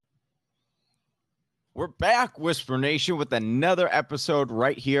We're back, Whisper Nation, with another episode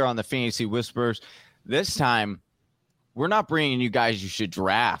right here on the Fantasy Whispers. This time, we're not bringing you guys you should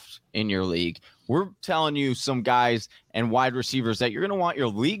draft in your league. We're telling you some guys and wide receivers that you're going to want your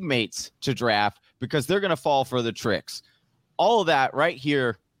league mates to draft because they're going to fall for the tricks. All of that right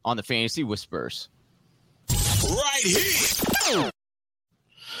here on the Fantasy Whispers. Right here.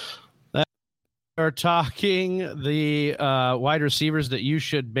 Are talking the wide receivers that you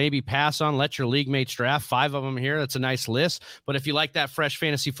should maybe pass on, let your league mates draft. 5 of them here. That's a nice list. But if you like that fresh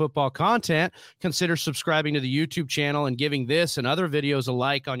fantasy football content, consider subscribing to the YouTube channel and giving this and other videos a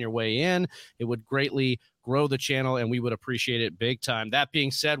like on your way in. It would greatly grow the channel, and we would appreciate it big time. That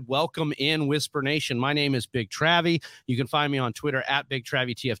being said, welcome in Whisper Nation. My name is Big Travie. You can find me on Twitter at Big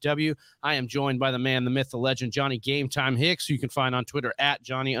Travie TFW. I am joined by the man, the myth, the legend, Johnny Game Time Hicks, who you can find on Twitter at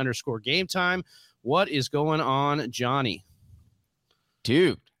Johnny_Game Time. What is going on, Johnny?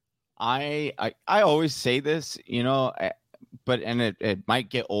 Dude, I always say this, but it might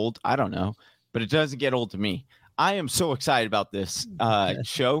get old. I don't know, but it doesn't get old to me. I am so excited about this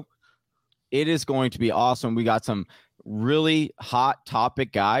show. It is going to be awesome. We got some really hot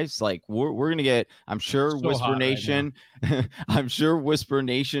topic guys. Like we're going to get, I'm sure Whisper Nation, I'm sure Whisper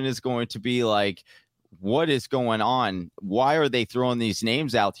Nation is going to be like, what is going on? Why are they throwing these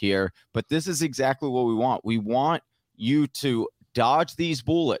names out here? But this is exactly what we want. We want you to dodge these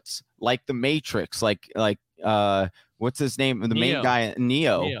bullets like the Matrix, like what's his name? The main guy,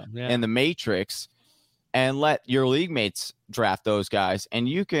 Neo, in the Matrix, and let your league mates draft those guys, and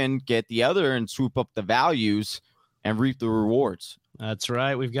you can get the other and swoop up the values and reap the rewards. That's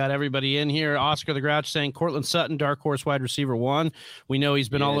right. We've got everybody in here. Oscar the Grouch saying Cortland Sutton, dark horse wide receiver 1. We know he's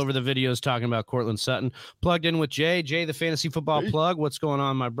been all over the videos talking about Cortland Sutton. Plugged in with Jay, the fantasy football plug. What's going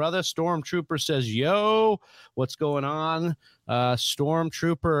on, my brother? Stormtrooper says, yo, what's going on?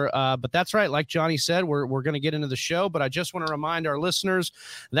 Stormtrooper. But that's right. Like Johnny said, we're going to get into the show, but I just want to remind our listeners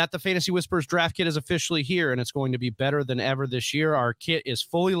that the Fantasy Whispers draft kit is officially here, and it's going to be better than ever this year. Our kit is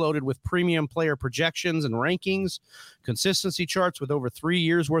fully loaded with premium player projections and rankings, consistency charts with over 3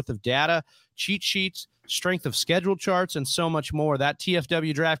 years worth of data, cheat sheets, strength of schedule charts, and so much more. That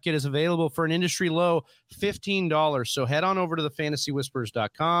TFW draft kit is available for an industry low $15. So head on over to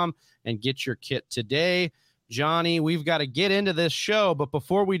thefantasywhispers.com and get your kit today. Johnny, we've got to get into this show, but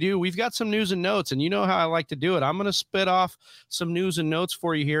before we do, we've got some news and notes, and you know how I like to do it. I'm going to spit off some news and notes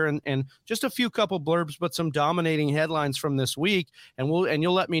for you here, and just a few couple blurbs, but some dominating headlines from this week, and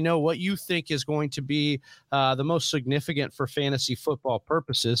you'll let me know what you think is going to be the most significant for fantasy football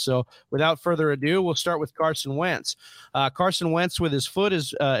purposes. So without further ado, we'll start with Carson Wentz. Carson Wentz with his foot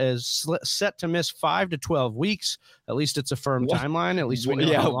is set to miss 5 to 12 weeks. At least it's a firm timeline. At least we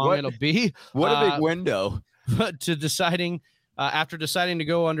know how long it'll be. What a big window. After deciding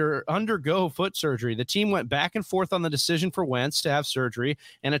to undergo foot surgery. The team went back and forth on the decision for Wentz to have surgery,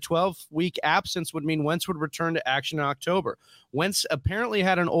 and a 12-week absence would mean Wentz would return to action in October. Wentz apparently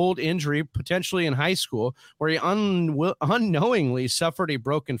had an old injury, potentially in high school, where he unknowingly suffered a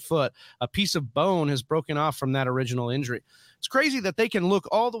broken foot. A piece of bone has broken off from that original injury. It's crazy that they can look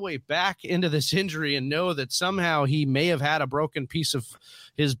all the way back into this injury and know that somehow he may have had a broken piece of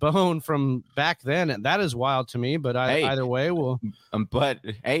his bone from back then. And that is wild to me, but either way,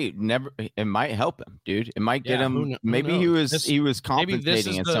 it might help him, dude. It might get him. Maybe he was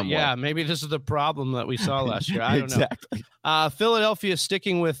compensating in some way. Yeah, maybe this is the problem that we saw last year. I don't know. Philadelphia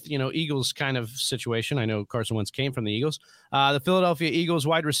sticking with, Eagles kind of situation. I know Carson Wentz came from the Eagles. The Philadelphia Eagles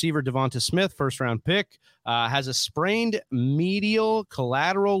wide receiver Devonta Smith, first-round pick, has a sprained medial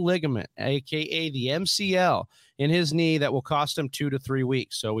collateral ligament, a.k.a. the MCL, in his knee that will cost him 2 to 3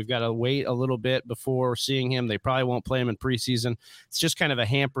 weeks. So we've got to wait a little bit before seeing him. They probably won't play him in preseason. It's just kind of a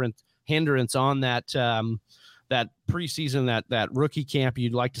hindrance on that preseason, that rookie camp.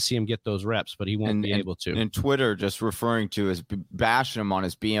 You'd like to see him get those reps, but he won't be able to. And Twitter just referring to his bashing him on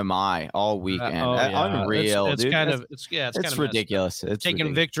his BMI all weekend. Unreal. It's ridiculous. It's taking ridiculous.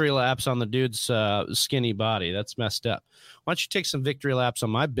 Victory laps on the dude's skinny body. That's messed up. Why don't you take some victory laps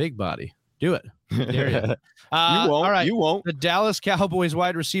on my big body? Do it. There you go. You won't. All right. You won't. The Dallas Cowboys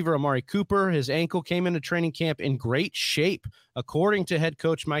wide receiver Amari Cooper, his ankle came into training camp in great shape, according to head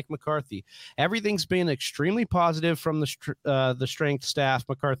coach Mike McCarthy. Everything's been extremely positive from the strength staff,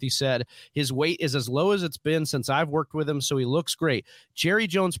 McCarthy said. His weight is as low as it's been since I've worked with him, so he looks great. Jerry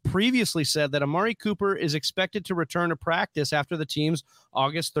Jones previously said that Amari Cooper is expected to return to practice after the team's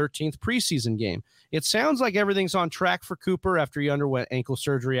August 13th preseason game. It sounds like everything's on track for Cooper after he underwent ankle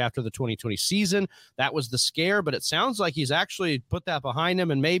surgery after the 2020 season. That was the scare, but it sounds like he's actually put that behind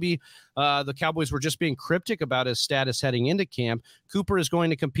him, and maybe the Cowboys were just being cryptic about his status heading into camp. camp. Cooper is going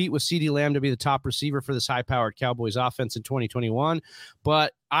to compete with CeeDee Lamb to be the top receiver for this high-powered Cowboys offense in 2021.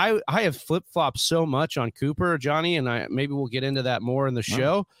 But I have flip-flopped so much on Cooper, Johnny, and maybe we'll get into that more in the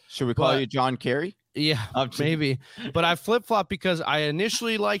show. Should we call you John Kerry? Yeah, maybe. But I flip-flopped because I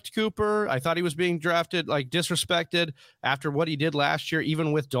initially liked Cooper. I thought he was being drafted, disrespected after what he did last year,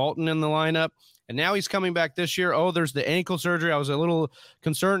 even with Dalton in the lineup. And now he's coming back this year. Oh, there's the ankle surgery. I was a little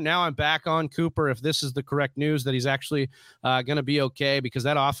concerned. Now I'm back on Cooper if this is the correct news that he's actually going to be okay, because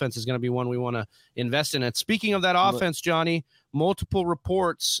that offense is going to be one we want to invest in. And speaking of that offense, Johnny, multiple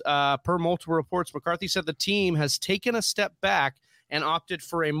reports, McCarthy said the team has taken a step back and opted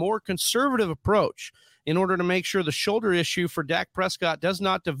for a more conservative approach in order to make sure the shoulder issue for Dak Prescott does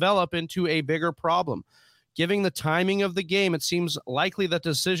not develop into a bigger problem. Given the timing of the game, it seems likely that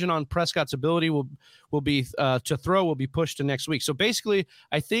the decision on Prescott's ability will be to throw will be pushed to next week. So basically,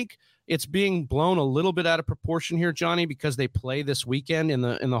 I think it's being blown a little bit out of proportion here, Johnny, because they play this weekend in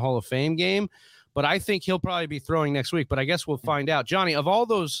the Hall of Fame game. But I think he'll probably be throwing next week. But I guess we'll find out. Johnny, of all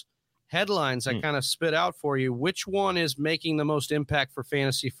those headlines I kind of spit out for you, which one is making the most impact for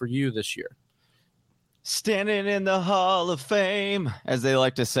fantasy for you this year? Standing in the Hall of Fame, as they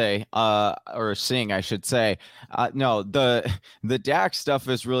like to say, or sing, I should say. No, the Dak stuff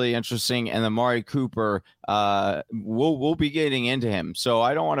is really interesting, and the Amari Cooper, we'll be getting into him. So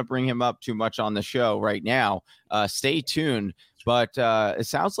I don't want to bring him up too much on the show right now. Stay tuned. But it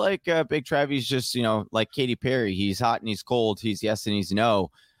sounds like Big Travy's just, like Katy Perry. He's hot and he's cold. He's yes and he's no.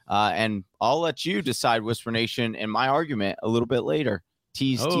 And I'll let you decide, Whisper Nation, in my argument a little bit later.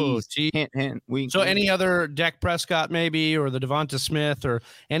 Tease, hint, hint, wink. So any other Dak Prescott maybe, or the Devonta Smith, or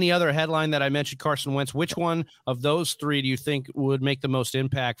any other headline that I mentioned, Carson Wentz, which one of those three do you think would make the most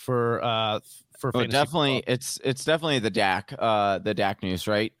impact for fantasy definitely football? It's definitely the Dak news,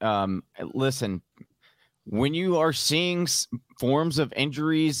 right? Listen, when you are seeing forms of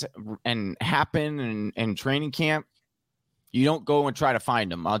injuries and happen in training camp, you don't go and try to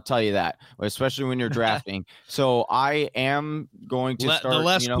find them. I'll tell you that, especially when you're drafting. So I am going to start. The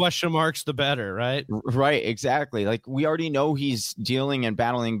less question marks, the better, right? Right, exactly. Like, we already know he's dealing and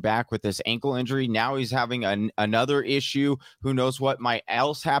battling back with this ankle injury. Now he's having another issue. Who knows what might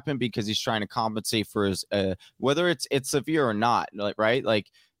else happen, because he's trying to compensate for his whether it's severe or not. Right?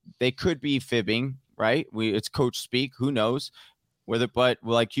 Like, they could be fibbing. Right? It's coach speak. Who knows? But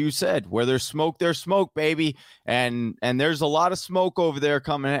like you said, where there's smoke, baby. And there's a lot of smoke over there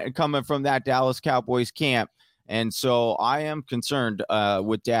coming from that Dallas Cowboys camp. And so I am concerned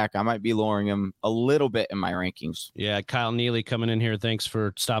with Dak. I might be lowering him a little bit in my rankings. Yeah, Kyle Neely coming in here. Thanks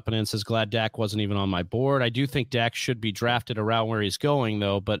for stopping in. Says, glad Dak wasn't even on my board. I do think Dak should be drafted around where he's going,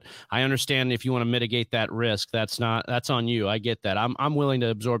 though. But I understand if you want to mitigate that risk, that's on you. I get that. I'm willing to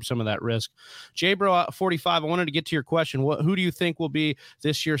absorb some of that risk. Jbro 45. I wanted to get to your question. Who do you think will be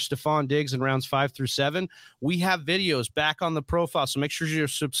this year's Stephon Diggs in rounds 5 through 7? We have videos back on the profile, so make sure you're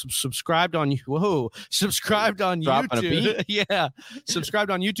subscribed on. Subscribed on YouTube. Yeah.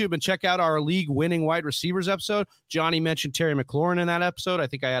 Subscribed on YouTube and check out our league winning wide receivers episode. Johnny mentioned Terry McLaurin in that episode. I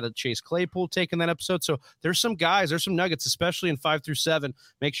think I had a Chase Claypool take in that episode. So there's some nuggets, especially in 5 through 7.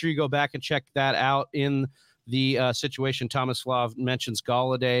 Make sure you go back and check that out in the situation. Thomas Flav mentions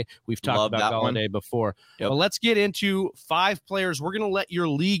Galladay. We've talked about Galladay before. Yep. But let's get into 5 players. We're going to let your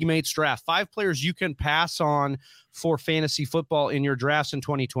league mates draft. 5 players you can pass on for fantasy football in your drafts in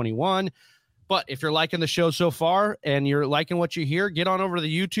 2021. But if you're liking the show so far and you're liking what you hear, get on over to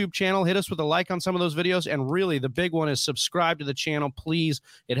the YouTube channel, hit us with a like on some of those videos. And really, the big one is subscribe to the channel, please.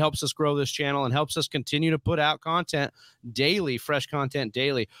 It helps us grow this channel and helps us continue to put out content daily, fresh content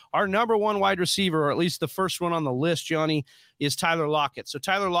daily. Our number one wide receiver, or at least the first one on the list, Johnny, is Tyler Lockett. So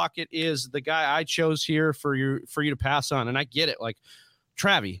Tyler Lockett is the guy I chose here for you to pass on. And I get it. Like,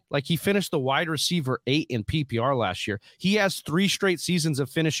 Travie, he finished the wide receiver 8 in PPR last year. He has 3 straight seasons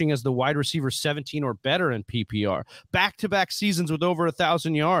of finishing as the wide receiver 17 or better in PPR. Back-to-back seasons with over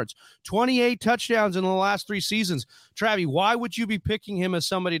 1,000 yards. 28 touchdowns in the last 3 seasons. Travie, why would you be picking him as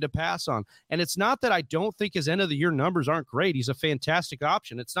somebody to pass on? And it's not that I don't think his end-of-the-year numbers aren't great. He's a fantastic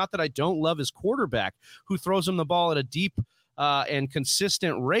option. It's not that I don't love his quarterback who throws him the ball at a deep and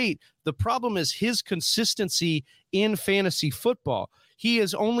consistent rate. The problem is his consistency in fantasy football. He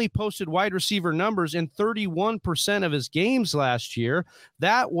has only posted wide receiver numbers in 31% of his games last year.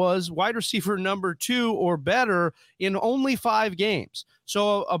 That was wide receiver number 2 or better in only 5 games.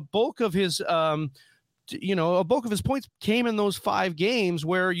 So a bulk of his points came in those 5 games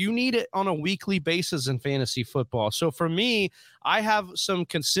where you need it on a weekly basis in fantasy football. So for me, I have some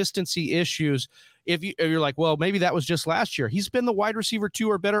consistency issues if you're like, well, maybe that was just last year. He's been the wide receiver 2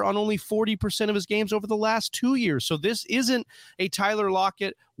 or better on only 40% of his games over the last 2 years. So this isn't a Tyler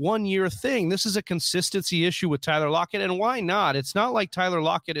Lockett 1 year thing. This is a consistency issue with Tyler Lockett. And why not? It's not like Tyler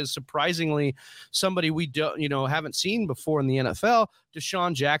Lockett is surprisingly somebody we haven't seen before in the NFL.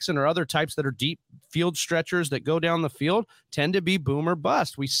 Deshaun Jackson or other types that are deep field stretchers that go down the field tend to be boom or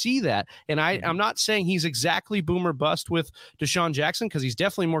bust. We see that. And I'm not saying he's exactly boom or bust with Deshaun Jackson, because he's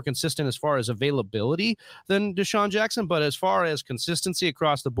definitely more consistent as far as availability than Deshaun Jackson. But as far as consistency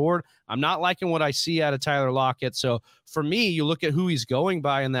across the board, I'm not liking what I see out of Tyler Lockett. So for me, you look at who he's going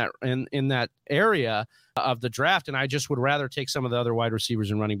by in that area of the draft, and I just would rather take some of the other wide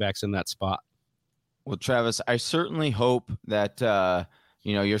receivers and running backs in that spot. Well, Travis, I certainly hope that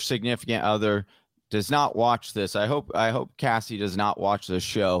your significant other does not watch this. I hope Cassie does not watch this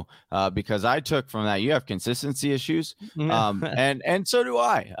show, because I took from that you have consistency issues, and so do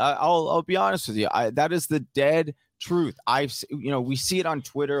I. I'll be honest with you. That is the dead truth. We see it on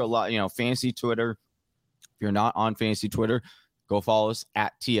Twitter a lot. Fantasy Twitter. If you're not on fantasy Twitter, go follow us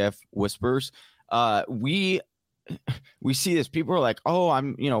at TF Whispers. We see this. People are like, oh, I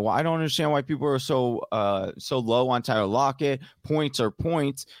don't understand why people are so low on Tyler Lockett. Points are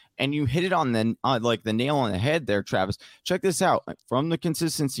points. And you hit it on the nail on the head there, Travis. Check this out. From the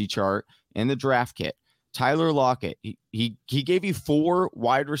consistency chart in the draft kit, Tyler Lockett, he gave you 4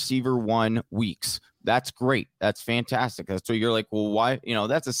 wide receiver 1 weeks. That's great. That's fantastic. That's so you're like, well, why?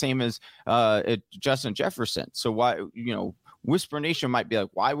 That's the same as Justin Jefferson. So why, Whisper Nation might be like,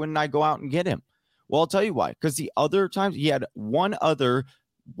 why wouldn't I go out and get him? Well, I'll tell you why. Because the other times he had one other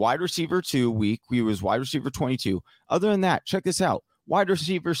wide receiver 2 week. He was wide receiver 22. Other than that, check this out. Wide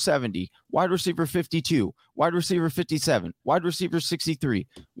receiver 70, wide receiver 52, wide receiver 57, wide receiver 63,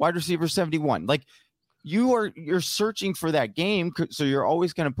 wide receiver 71. Like you're searching for that game. So you're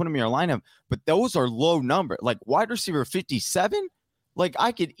always going to put him in your lineup, but those are low number. Like wide receiver 57. Like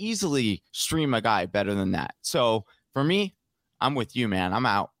I could easily stream a guy better than that. So for me, I'm with you, man. I'm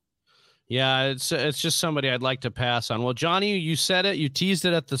out. Yeah, it's just somebody I'd like to pass on. Well, Johnny, you said it. You teased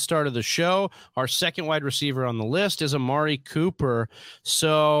it at the start of the show. Our second wide receiver on the list is Amari Cooper.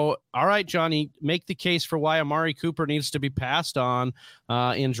 So, all right, Johnny, make the case for why Amari Cooper needs to be passed on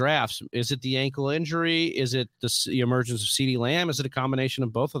in drafts. Is it the ankle injury? Is it the emergence of CeeDee Lamb? Is it a combination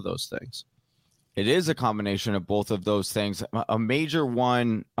of both of those things? It is a combination of both of those things. A major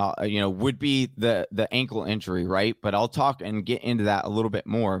one, would be the ankle injury, right? But I'll talk and get into that a little bit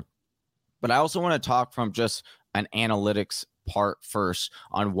more. But I also want to talk from just an analytics part first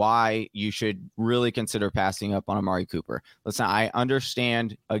on why you should really consider passing up on Amari Cooper. Listen, I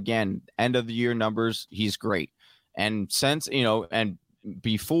understand, again, end of the year numbers, he's great. And since, and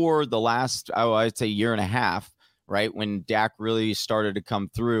before the last, I'd say year and a half, right, when Dak really started to come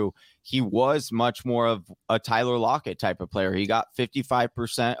through, he was much more of a Tyler Lockett type of player. He got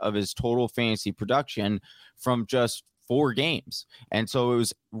 55% of his total fantasy production from just 4 games. And so it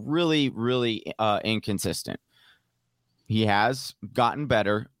was really, really inconsistent. He has gotten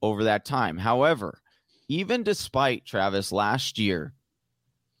better over that time. However, even despite Travis last year,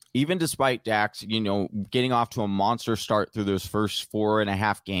 even despite Dax, getting off to a monster start through those first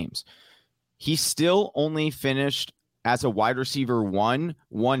 4.5 games, he still only finished as a wide receiver one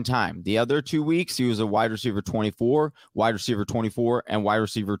time. The other 2 weeks, he was a wide receiver 24, wide receiver 24, and wide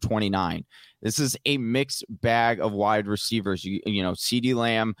receiver 29. This is a mixed bag of wide receivers. CeeDee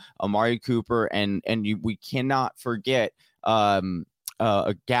Lamb, Amari Cooper, and we cannot forget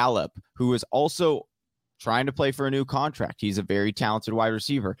Gallup, who is also trying to play for a new contract. He's a very talented wide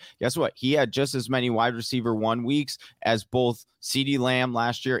receiver. Guess what? He had just as many wide receiver 1 weeks as both CeeDee Lamb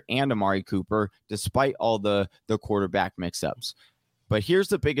last year and Amari Cooper, despite all the quarterback mix-ups. But here's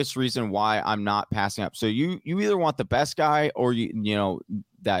the biggest reason why I'm not passing up. So you either want the best guy or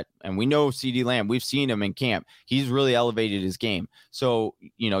that, and we know CeeDee Lamb, we've seen him in camp. He's really elevated his game. So,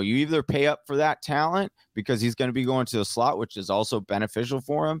 you either pay up for that talent because he's going to be going to the slot, which is also beneficial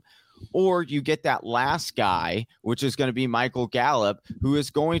for him, or you get that last guy, which is going to be Michael Gallup, who is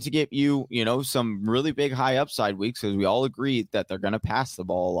going to get you, some really big high upside weeks, because we all agree that they're going to pass the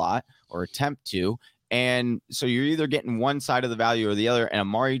ball a lot or attempt to. And so you're either getting one side of the value or the other, and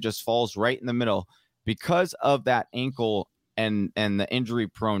Amari just falls right in the middle because of that ankle and the injury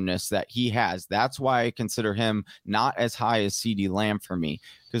proneness that he has. That's why I consider him not as high as CeeDee Lamb for me,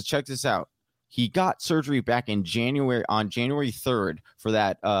 because check this out. He got surgery back on January 3rd for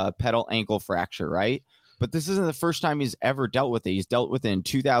that pedal ankle fracture, right? But this isn't the first time he's ever dealt with it. He's dealt with it in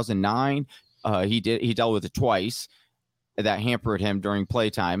 2009. He dealt with it twice. That hampered him during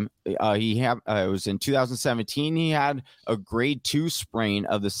playtime. It was in 2017. He had a grade 2 sprain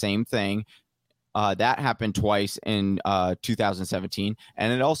of the same thing. That happened twice in 2017,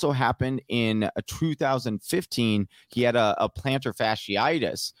 and it also happened in 2015. He had a plantar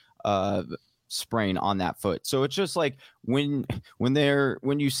fasciitis sprain on that foot. So it's just like when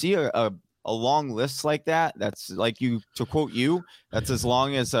you see a long list like that, that's like, to quote you, that's as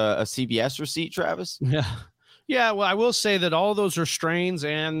long as a CBS receipt, Travis. Yeah. Yeah, well, I will say that all those are strains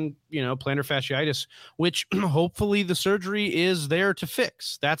and, plantar fasciitis, which hopefully the surgery is there to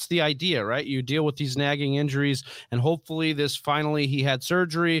fix. That's the idea, right? You deal with these nagging injuries, and hopefully finally he had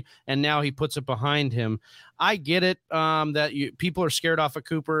surgery and now he puts it behind him. I get it that people are scared off of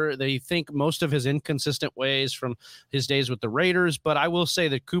Cooper. They think most of his inconsistent ways from his days with the Raiders. But I will say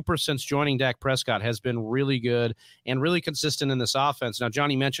that Cooper, since joining Dak Prescott, has been really good and really consistent in this offense. Now,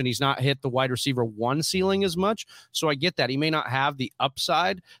 Johnny mentioned he's not hit the wide receiver 1 ceiling as much. So I get that. He may not have the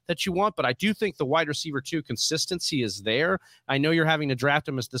upside that you want, but I do think the wide receiver 2 consistency is there. I know you're having to draft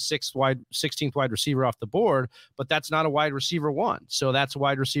him as the 16th wide receiver off the board, but that's not a wide receiver 1. So that's a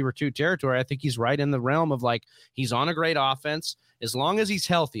wide receiver 2 territory. I think he's right in the realm of, like, he's on a great offense as long as he's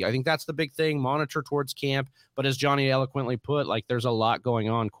healthy. I think that's the big thing. Monitor towards camp. But as Johnny eloquently put, like, there's a lot going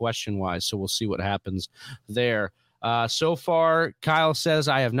on question wise. So we'll see what happens there. So far, Kyle says,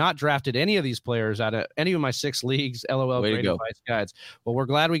 I have not drafted any of these players out of any of my 6 leagues. LOL, great advice, guys. Well, we're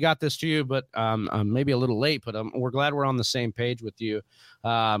glad we got this to you, but maybe a little late, but we're glad we're on the same page with you.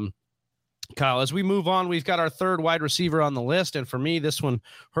 Kyle, as we move on, we've got our 3rd wide receiver on the list. And for me, this one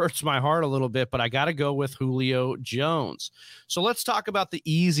hurts my heart a little bit, but I got to go with Julio Jones. So let's talk about the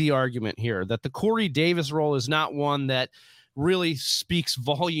easy argument here that the Corey Davis role is not one that really speaks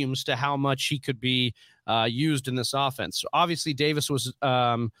volumes to how much he could be used in this offense. So obviously, Davis was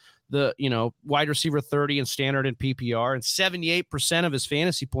the wide receiver 30 in standard and PPR, and 78% of his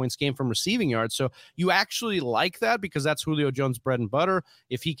fantasy points came from receiving yards. So you actually like that because that's Julio Jones' bread and butter.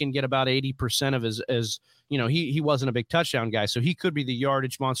 If he can get about 80% of his he wasn't a big touchdown guy, so he could be the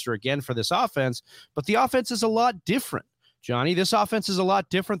yardage monster again for this offense. But the offense is a lot different. Johnny, this offense is a lot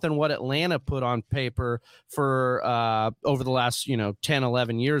different than what Atlanta put on paper for over the last 10,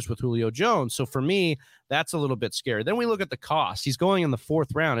 11 years with Julio Jones. So for me, that's a little bit scary. Then we look at the cost. He's going in the 4th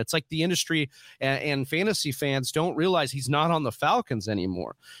round. It's like the industry and fantasy fans don't realize he's not on the Falcons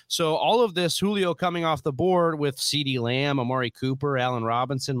anymore. So all of this, Julio coming off the board with CeeDee Lamb, Amari Cooper, Allen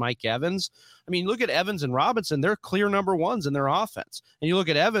Robinson, Mike Evans. I mean, look at Evans and Robinson. They're clear number 1s in their offense. And you look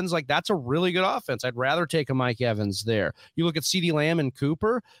at Evans, like, that's a really good offense. I'd rather take a Mike Evans there. You look at CeeDee Lamb and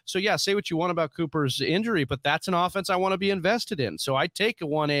Cooper. So, yeah, say what you want about Cooper's injury, but that's an offense I want to be invested in. So I take a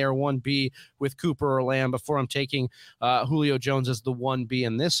 1A or 1B with Cooper or Lamb before I'm taking Julio Jones as the 1B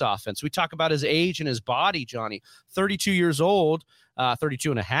in this offense. We talk about his age and his body, Johnny. 32 years old. 32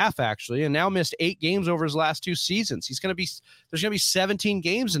 and a half actually, and now missed 8 games over his last 2 seasons. There's going to be 17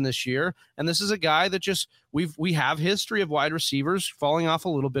 games in this year. And this is a guy that we have history of wide receivers falling off a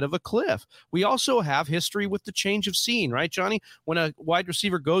little bit of a cliff. We also have history with the change of scene, right, Johnny? When a wide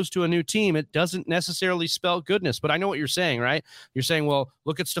receiver goes to a new team, it doesn't necessarily spell goodness, but I know what you're saying, right? You're saying, well,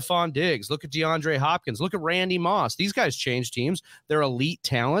 look at Stephon Diggs, look at DeAndre Hopkins, look at Randy Moss. These guys change teams. They're elite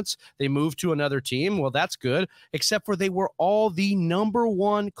talents. They move to another team. Well, that's good, except for they were all the number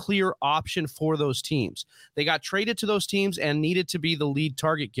 1 clear option for those teams. They got traded to those teams and needed to be the lead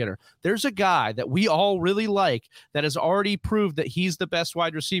target getter. There's a guy that we all really like that has already proved that he's the best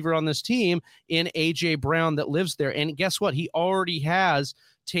wide receiver on this team in A.J. Brown that lives there. And guess what? He already has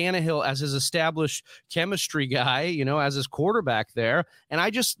Tannehill as his established chemistry guy, as his quarterback there. And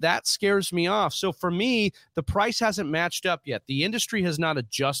that scares me off. So for me, the price hasn't matched up yet. The industry has not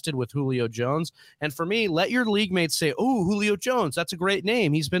adjusted with Julio Jones. And for me, let your league mates say, oh, Julio Jones, that's a great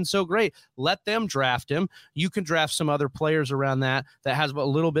name. He's been so great. Let them draft him. You can draft some other players around that has a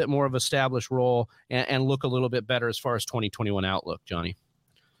little bit more of established role and look a little bit better as far as 2021 outlook, Johnny.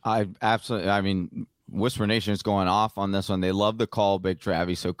 Whisper Nation is going off on this one. They love the call, Big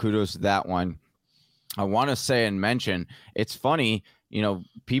Travie, so kudos to that one. I want to say and mention, it's funny,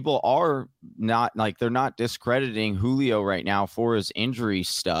 people are not, like, they're not discrediting Julio right now for his injury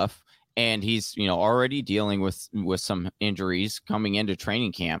stuff, and he's, already dealing with some injuries coming into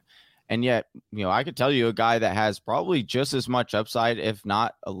training camp. And yet, I could tell you a guy that has probably just as much upside, if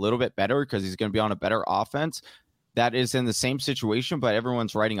not a little bit better, because he's going to be on a better offense, that is in the same situation, but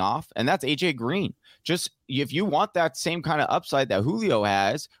everyone's writing off, and that's AJ Green. Just if you want that same kind of upside that Julio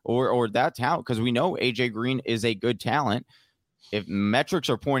has, or that talent, because we know AJ Green is a good talent, if metrics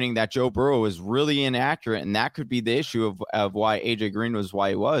are pointing that Joe Burrow is really inaccurate, and that could be the issue of why AJ Green was why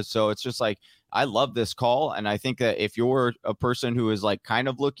he was. So it's just like, I love this call. And I think that if you're a person who is like kind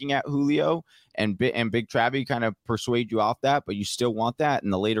of looking at Julio and Big Travie kind of persuade you off that, but you still want that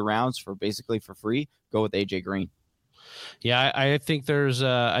in the later rounds for basically for free, go with AJ Green. Yeah, I think there's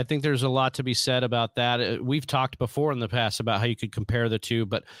a lot to be said about that. We've talked before in the past about how you could compare the two,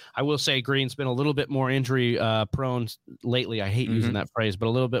 but I will say Green's been a little bit more injury prone lately. I hate using that phrase, but a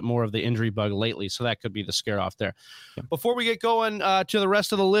little bit more of the injury bug lately, so that could be the scare off there. Yeah. Before we get going to the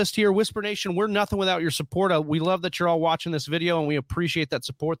rest of the list here, Whisper Nation, we're nothing without your support. We love that you're all watching this video, and we appreciate that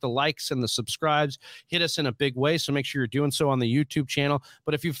support. The likes and the subscribes hit us in a big way, so make sure you're doing so on the YouTube channel.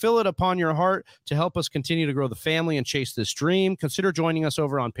 But if you feel it upon your heart to help us continue to grow the family and chase this dream, consider joining us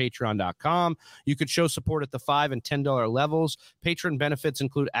over on patreon.com. You could show support at the $5 and $10 levels. Patron benefits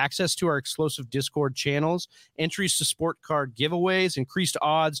include access to our exclusive Discord channels, entries to sport card giveaways, increased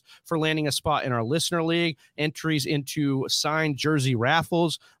odds for landing a spot in our listener league, entries into signed jersey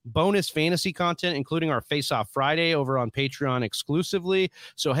raffles, bonus fantasy content, including our Face Off Friday over on Patreon exclusively.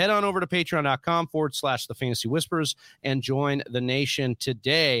 So head on over to patreon.com/the Fantasy Whispers and join the nation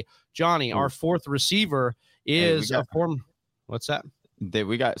today. Johnny, our fourth receiver is a form. What's that?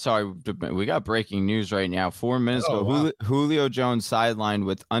 We got breaking news right now. 4 minutes ago, wow. Julio Jones sidelined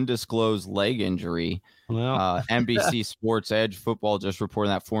with undisclosed leg injury. Well. NBC Sports Edge Football just reported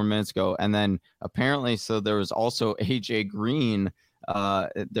that 4 minutes ago. And then apparently, so there was also AJ Green.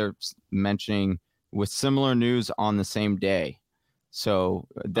 They're mentioning with similar news on the same day. So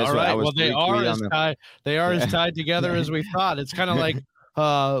that's all what right. I was. Well, they are as tied together as we thought. It's kind of like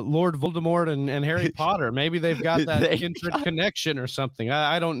Lord Voldemort and Harry Potter. Maybe they've got that kindred connection or something.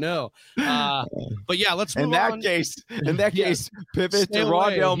 I don't know. But yeah, let's move on. In that case, pivot to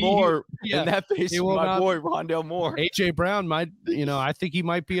Rondale Moore. In that case, my boy Rondale Moore. AJ Brown might, I think he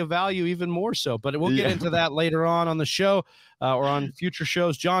might be a value even more so. But we'll get into that later on the show. Or on future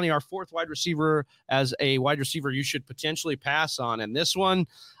shows. Johnny, our fourth wide receiver, as a wide receiver you should potentially pass on. And this one,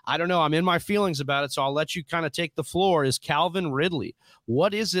 I don't know. I'm in my feelings about it, so I'll let you kind of take the floor, is Calvin Ridley.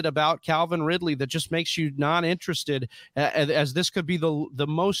 What is it about Calvin Ridley that just makes you not interested, as this could be the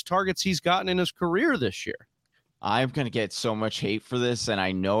most targets he's gotten in his career this year? I'm going to get so much hate for this, and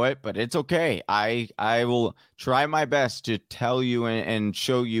I know it, but it's okay. I will try my best to tell you and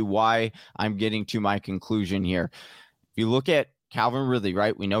show you why I'm getting to my conclusion here. If you look at Calvin Ridley,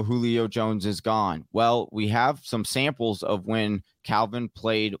 right, we know Julio Jones is gone. Well, we have some samples of when Calvin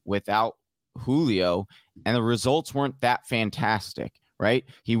played without Julio, and the results weren't that fantastic, right?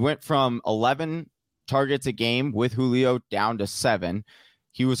 He went from 11 targets a game with Julio down to 7.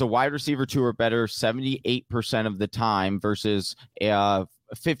 He was a wide receiver 2 or better 78% of the time versus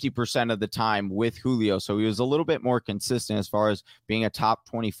 50% of the time with Julio. So he was a little bit more consistent as far as being a top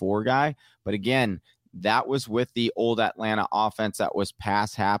 24 guy. But again, that was with the old Atlanta offense that was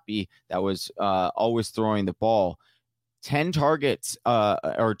pass happy, that was always throwing the ball. 10 targets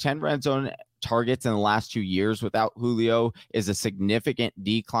or 10 red zone targets in the last 2 years without Julio is a significant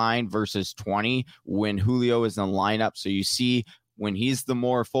decline versus 20 when Julio is in the lineup. So you see when he's the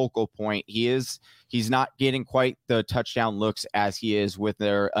more focal point, he's not getting quite the touchdown looks as he is with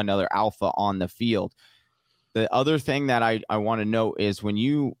another alpha on the field. The other thing that I want to note is when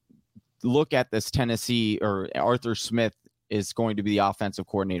you look at this Tennessee, or Arthur Smith is going to be the offensive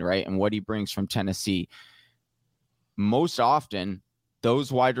coordinator, right? And what he brings from Tennessee. Most often,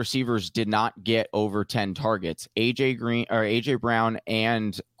 those wide receivers did not get over 10 targets. AJ Brown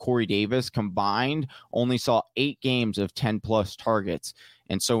and Corey Davis combined only saw 8 games of 10 plus targets.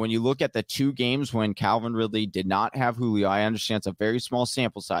 And so when you look at the 2 games when Calvin Ridley did not have Julio, I understand it's a very small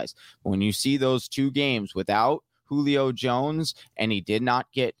sample size. But when you see those 2 games without Julio Jones and he did not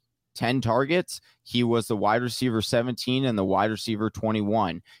get 10 targets, he was the wide receiver 17 and the wide receiver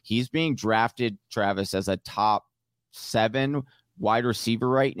 21. He's being drafted, Travis, as a top 7 wide receiver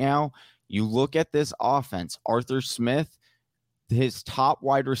right now. You look at this offense, Arthur Smith, his top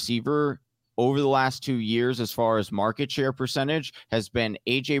wide receiver over the last 2 years as far as market share percentage has been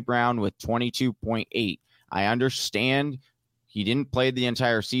AJ Brown with 22.8. I understand he didn't play the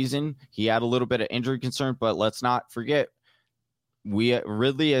entire season. He had a little bit of injury concern, but let's not forget,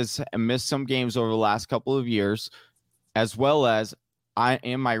 Ridley has missed some games over the last couple of years, as well as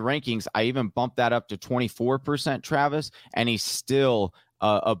in my rankings, I even bumped that up to 24%, Travis, and he's still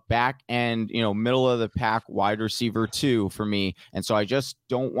a back end, middle of the pack wide receiver 2 for me. And so I just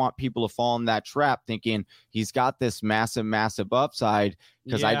don't want people to fall in that trap thinking he's got this massive, massive upside.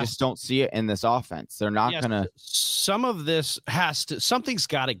 because I Yeah. just don't see it in this offense. They're not Yes, gonna. some of this something's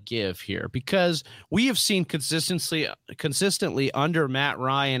got to give here, because we have seen consistently under Matt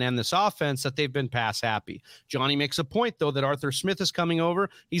Ryan and this offense that they've been pass happy. Johnny makes a point though that Arthur Smith is coming over.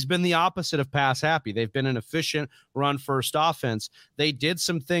 He's been the opposite of pass happy. They've been an efficient run first offense. They did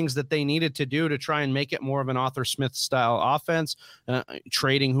some things that they needed to do to try and make it more of an Arthur Smith style offense,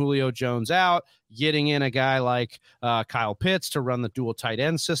 trading Julio Jones out, getting in a guy like Kyle Pitts to run the dual tight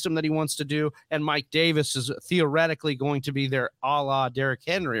end system that he wants to do. And Mike Davis is theoretically going to be their a la Derrick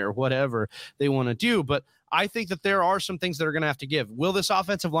Henry or whatever they want to do. But I think that there are some things that are going to have to give. Will this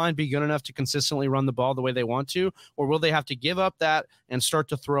offensive line be good enough to consistently run the ball the way they want to, or will they have to give up that and start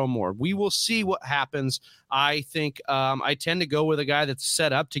to throw more? We will see what happens. I think I tend to go with a guy that's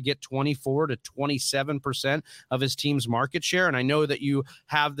set up to get 24 to 27% of his team's market share. And I know that you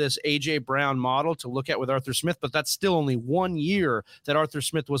have this A.J. Brown model to look at with Arthur Smith, but that's still only 1 year that Arthur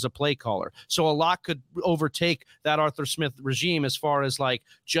Smith was a play caller. So a lot could overtake that Arthur Smith regime as far as like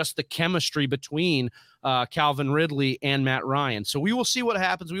just the chemistry between Calvin Ridley and Matt Ryan. So we will see what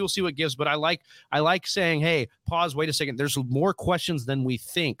happens. We will see what gives. But I like saying, hey, pause, wait a second. There's more questions than we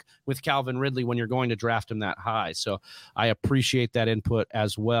think with Calvin Ridley when you're going to draft him that high. So I appreciate that input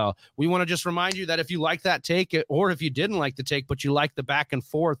as well. We want to just remind you that if you like that take, or if you didn't like the take, but you like the back and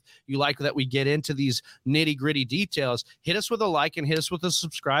forth, you like that we get into these nitty gritty details, hit us with a like and hit us with a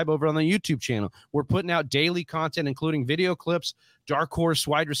subscribe over on the YouTube channel. We're putting out daily content, including video clips, dark horse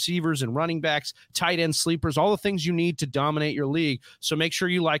wide receivers and running backs, tight end sleepers, all the things you need to dominate your league. So make sure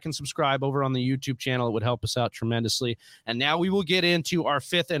you like and subscribe over on the YouTube channel. It would help us out tremendously. And now we will get into our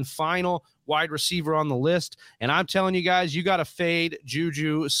fifth and final wide receiver on the list. And I'm telling you guys, you got to fade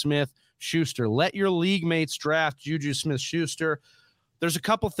Juju Smith-Schuster. Let your league mates draft Juju Smith-Schuster. There's a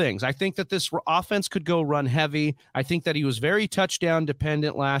couple things. I think that this offense could go run heavy. I think that he was very touchdown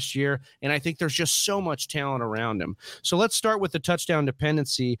dependent last year, and I think there's just so much talent around him. So let's start with the touchdown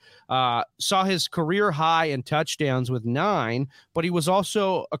dependency. Saw his career high in touchdowns with 9, but he was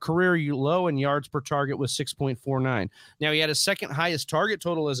also a career low in yards per target with 6.49. Now, he had his second highest target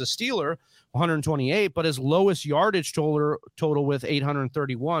total as a Steeler, 128, but his lowest yardage total with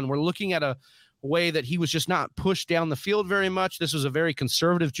 831. We're looking at a way that he was just not pushed down the field very much. This was a very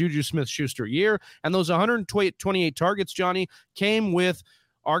conservative Juju Smith-Schuster year. And those 128 targets, Johnny, came with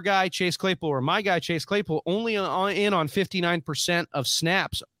our guy Chase Claypool, or my guy Chase Claypool, only in on 59% of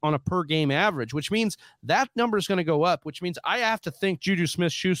snaps on a per game average, which means that number is going to go up, which means I have to think Juju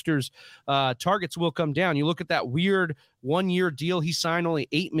Smith-Schuster's targets will come down. You look at that weird 1-year deal he signed, only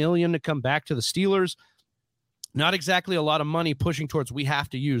 $8 million to come back to the Steelers. Not exactly a lot of money pushing towards we have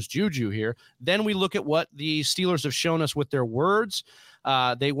to use Juju here. Then we look at what the Steelers have shown us with their words.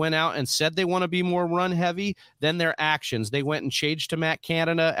 They went out and said they want to be more run heavy. Then their actions. They went and changed to Matt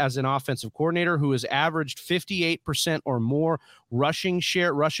Canada as an offensive coordinator who has averaged 58% or more rushing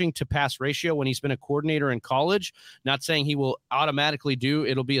to pass ratio when he's been a coordinator in college. Not saying he will automatically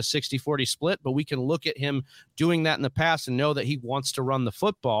it'll be a 60-40 split, but we can look at him doing that in the past and know that he wants to run the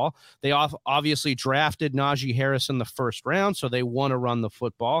football. They obviously drafted Najee Harris in the first round, so they want to run the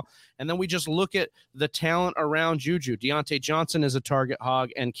football. And then we just look at the talent around Juju. Deontay Johnson is a target hog,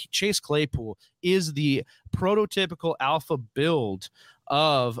 and Chase Claypool is the prototypical alpha build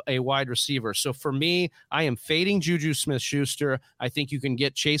of a wide receiver. So for me, I am fading Juju Smith-Schuster. I think you can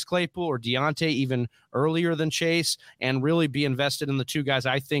get Chase Claypool or Deontay even earlier than Chase and really be invested in the two guys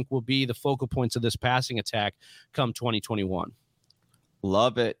I think will be the focal points of this passing attack come 2021.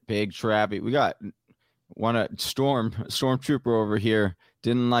 Love it, Big Travi. We got Stormtrooper over here.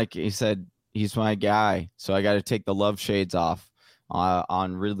 Didn't like, he said he's my guy, so I got to take the love shades off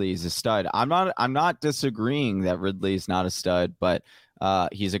on Ridley as a stud. I'm not disagreeing that Ridley's not a stud, but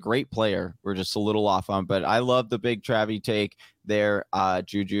he's a great player. We're just a little off on, but I love the Big Travi take there.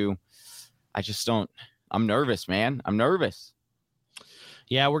 Juju, I'm nervous, man. I'm nervous.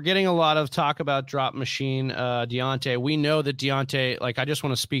 Yeah, we're getting a lot of talk about drop machine, Deontay. We know that Deontay, I just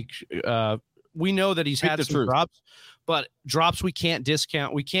want to speak. We know that he's had some drops, but drops we can't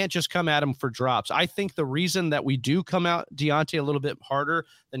discount. We can't just come at him for drops. I think the reason that we do come out Deontay a little bit harder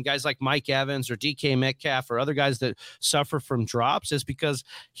than guys like Mike Evans or DK Metcalf or other guys that suffer from drops is because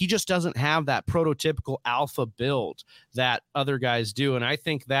he just doesn't have that prototypical alpha build that other guys do. And I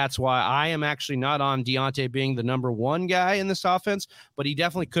think that's why I am actually not on Deontay being the number one guy in this offense, but he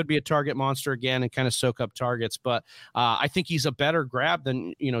definitely could be a target monster again and kind of soak up targets. But I think he's a better grab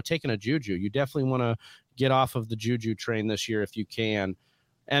than, taking a Juju. You definitely want to get off of the Juju train this year if you can.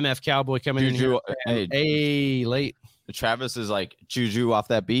 MF Cowboy coming Juju, in here. Hey, late. Travis is like Juju off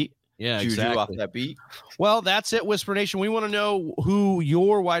that beat. Yeah, Juju exactly. off that beat. Well, that's it, Whisper Nation. We want to know who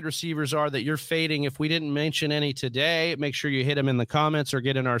your wide receivers are that you're fading. If we didn't mention any today, make sure you hit them in the comments or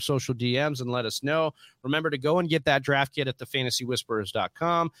get in our social DMs and let us know. Remember to go and get that draft kit at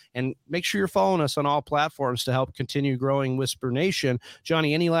thefantasywhisperers.com and make sure you're following us on all platforms to help continue growing Whisper Nation.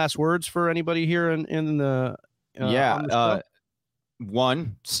 Johnny, any last words for anybody here in the on the show?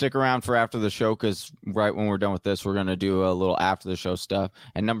 One, stick around for after the show, because right when we're done with this, we're going to do a little after the show stuff.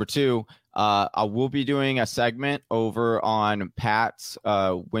 And number two, I will be doing a segment over on Pat's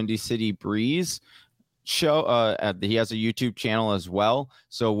Windy City Breeze show. He has a YouTube channel as well.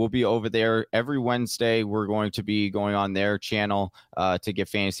 So we'll be over there every Wednesday. We're going to be going on their channel to get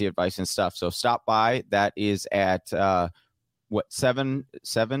fantasy advice and stuff. So stop by. That is at 7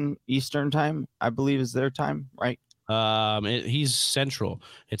 Eastern time, I believe is their time, right? He's Central.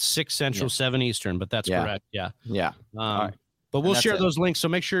 It's 6 Central, 7 Eastern, but that's correct. Yeah. Right. But we'll share those links. So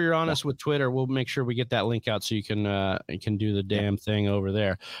make sure you're on us with Twitter. We'll make sure we get that link out so you can do the damn thing over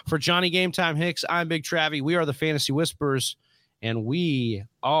there. For Johnny Game Time Hicks, I'm Big Travie. We are the Fantasy Whisperers, and we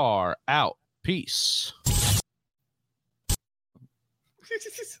are out. Peace.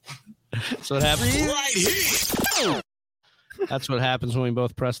 So what happens. Right here. That's what happens when we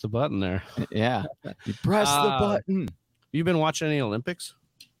both press the button there. Yeah. You press the button. You been watching any Olympics?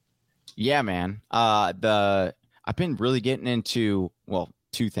 Yeah, man. I've been really getting into,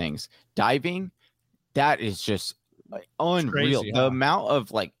 two things. Diving, that is just like unreal. Crazy, the amount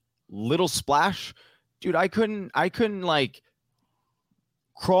of like little splash, dude, I couldn't like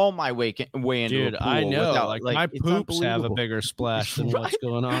crawl my way into a pool. I know. Without, like my poops have a bigger splash than what's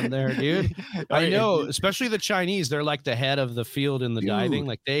going on there, dude. I know, especially the Chinese. They're like the head of the field in the diving.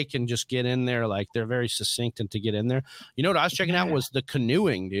 Like they can just get in there. Like they're very succinct and to get in there. You know what I was checking out was the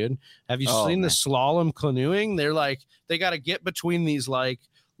canoeing, dude. Have you seen the slalom canoeing? They're like, they got to get between these like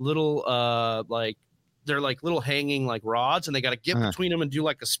little they're like little hanging like rods, and they got to get between them and do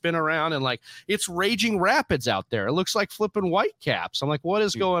like a spin around, and like it's raging rapids out there. It looks like flipping white caps. I'm like, what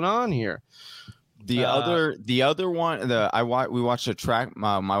is going on here? The other one, we watched a track.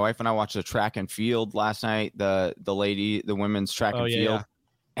 My wife and I watched a track and field last night. The women's track and field. Yeah.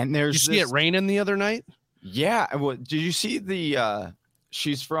 And there's Did you see it raining the other night? Yeah. Well, did you see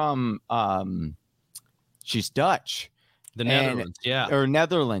she's from she's Dutch. The Netherlands, or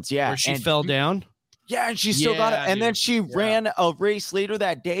Netherlands, yeah. Where she fell down. Yeah, and she still got it. And then she ran a race later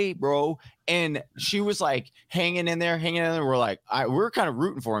that day, bro. And she was like hanging in there. We're like, we're kind of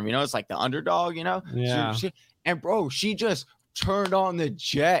rooting for him, it's like the underdog, Yeah. And bro, she just turned on the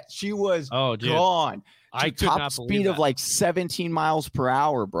jet. She was gone. I could top not believe speed that. of like 17 miles per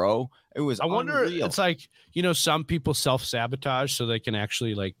hour, bro. It was. I wonder. Unreal. It's like, some people self-sabotage so they can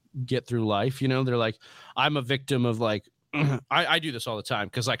actually like get through life. They're like, I'm a victim of like. I do this all the time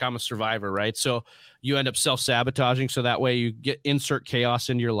because like I'm a survivor, right? So you end up self-sabotaging so that way you insert chaos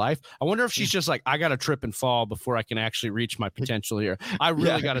into your life. I wonder if she's just like, I gotta trip and fall before I can actually reach my potential here. I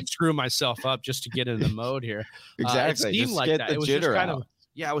really gotta screw myself up just to get into the mode here. Exactly. It seemed just like get that. The it was jitter just kind out. of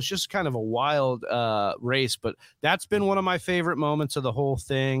it was just kind of a wild race, but that's been one of my favorite moments of the whole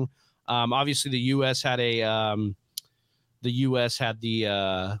thing. Obviously the US had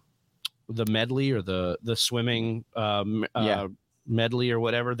the medley or the swimming medley or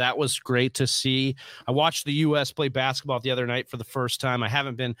whatever. That was great to see. I watched the U.S. play basketball the other night for the first time. I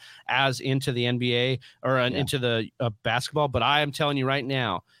haven't been as into the NBA or into the basketball, but I am telling you right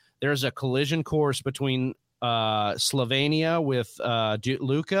now, there's a collision course between Slovenia with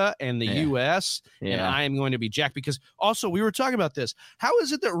Luka and the U.S. And I am going to be jacked because also we were talking about this. How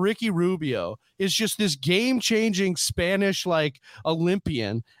is it that Ricky Rubio is just this game-changing Spanish like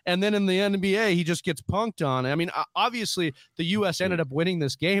Olympian, and then in the NBA he just gets punked on? I mean, obviously the U.S. ended up winning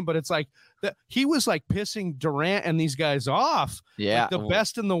this game, but it's like he was like pissing Durant and these guys off. Yeah, like the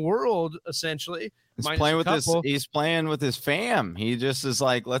best in the world essentially. He's playing with his fam. He just is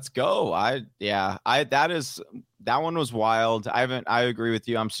like, let's go. That one was wild. I agree with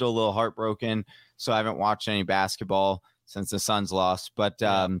you. I'm still a little heartbroken. So I haven't watched any basketball since the Suns lost. But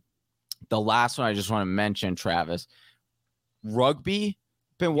the last one I just want to mention, Travis, rugby.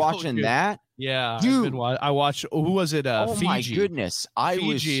 Been watching that. Yeah, dude. I watched. Who was it? Fiji. My goodness.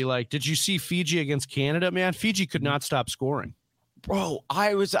 Fiji. Like, did you see Fiji against Canada, man? Fiji could not stop scoring. Bro,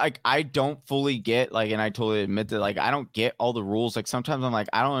 I was like, I don't fully get like, and I totally admit that like, I don't get all the rules. Like sometimes I'm like,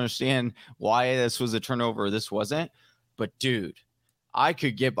 I don't understand why this was a turnover or this wasn't. But dude, I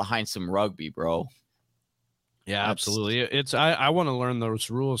could get behind some rugby, bro. Yeah, absolutely. I want to learn those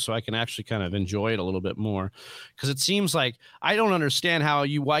rules so I can actually kind of enjoy it a little bit more, because it seems like I don't understand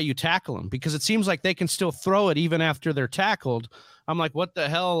why you tackle them, because it seems like they can still throw it even after they're tackled. I'm like, what the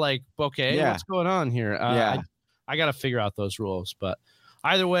hell? Like, okay, what's going on here? I got to figure out those rules. But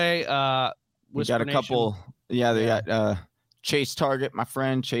either way, we got a couple. Yeah, they got Chase Target, my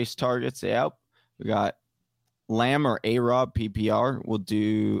friend Chase Targets. Yeah, we got Lamb or A-Rob PPR. We'll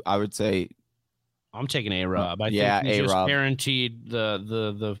do, I would say, I'm taking A-Rob. I think he just guaranteed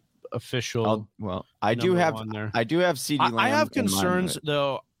the official. I do have CeeDee Lamb. I have concerns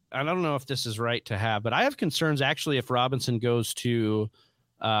though. I don't know if this is right to have, but I have concerns actually if Robinson goes to.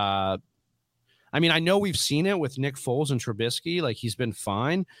 I mean, I know we've seen it with Nick Foles and Trubisky. Like, he's been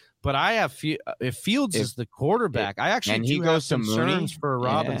fine, but I have if Fields is the quarterback, I actually do have concerns for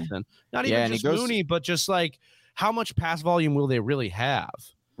Robinson. Not even just Mooney, but just like how much pass volume will they really have?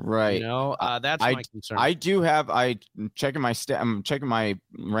 Right. You know, that's my concern. I'm checking my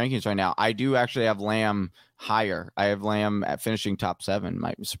rankings right now. I do actually have Lamb higher. I have Lamb at finishing top 7.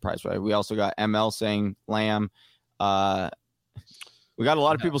 Might be surprised by it. We also got ML saying Lamb. We got a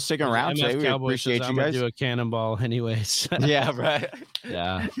lot of people sticking around today. We appreciate you guys. Do a cannonball anyways. Yeah, right.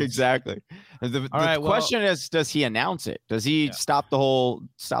 Yeah, exactly. The question is, does he announce it? Does he stop the whole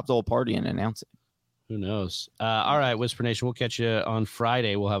party and announce it? Who knows? All right, Whisper Nation, we'll catch you on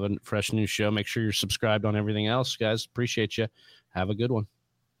Friday. We'll have a fresh new show. Make sure you're subscribed on everything else, guys. Appreciate you. Have a good one.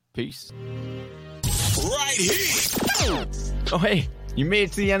 Peace. Right here. Oh, hey, you made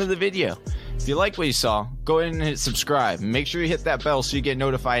it to the end of the video. If you like what you saw, go ahead and hit subscribe. Make sure you hit that bell so you get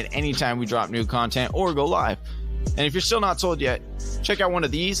notified anytime we drop new content or go live. And if you're still not sold yet, check out one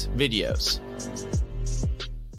of these videos.